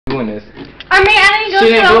doing this. I mean, I didn't go She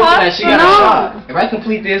to didn't the go for that. hospital. She got a shot. If I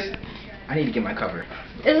complete this, I need to get my cover.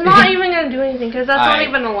 It's not even gonna do anything because that's not Alright.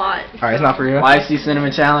 even a lot. Alright, it's not for real. Y.F.C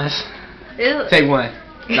cinnamon challenge. Take one.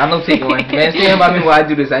 Not no take one. Man, stand by me while I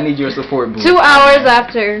do this. I need your support, boo. 2 hours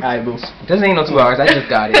after. Alright, boo. This ain't no 2 hours. I just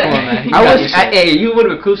got it. Come on, man. I wish. Hey, you would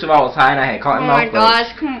have been crucial if I was high and I had caught Oh him my out.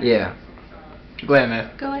 gosh, come on. Yeah. Go ahead,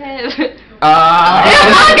 man. Go ahead. It's not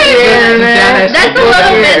gonna That's a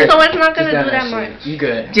little bit, so it's not gonna Just do down that shit. much. You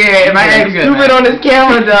good. Yeah, if I act You good, stupid man. on this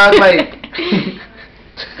camera, dog, like.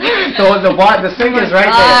 So the finger's right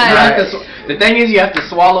there. The thing is, you have to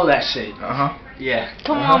swallow that shit. Yeah.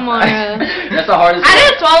 Come on, Mara. That's the hardest. I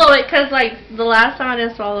didn't swallow it because, like, the last time I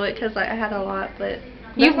didn't swallow it because I had a lot, but.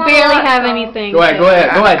 You that's not barely a lot, have so. anything. Go ahead. He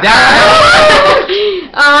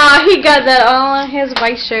got that all on his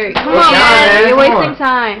white shirt. Come What's on, wrong, man. man? You're Come wasting on.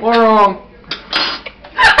 time. We're wrong.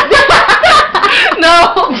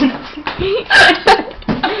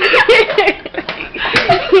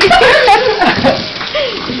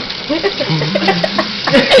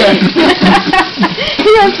 He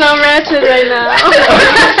is so ratchet right now.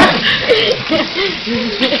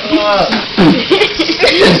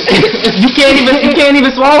 You can't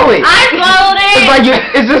even swallow it. I swallowed it! It's like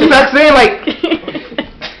it's just not saying like.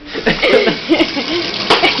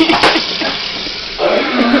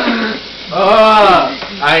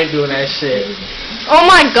 I ain't doing that shit. Oh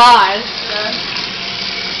my god.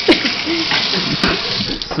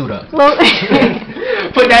 Suit up. Well,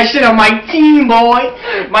 Put that shit on my team, boy.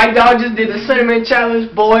 My dog just did the cinnamon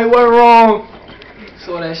challenge, boy. We're wrong.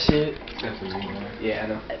 Saw that shit. Yeah, I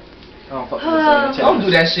know. I don't fuck with the cinnamon Don't challenge.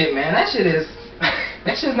 do that shit, man. That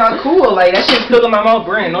shit's not cool. Like that shit's filling my mouth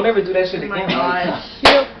brain. Don't ever do that shit Oh my again. gosh.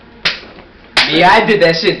 Yeah, I did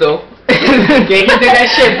that shit though. Yeah, you did that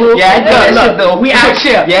shit, boo. Yeah, I did that shit though. We out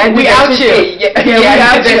here. Yeah, I did We that out shit. here. Yeah, We I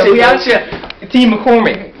out did that here. shit, We though. out here. Team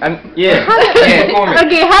McCormick. Yeah. McCormick.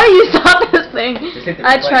 okay, how do you stop this thing? Just hit the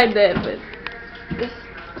I button. tried that, but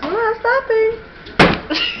I'm not stopping.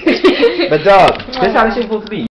 But dog, this how this shit's supposed to be.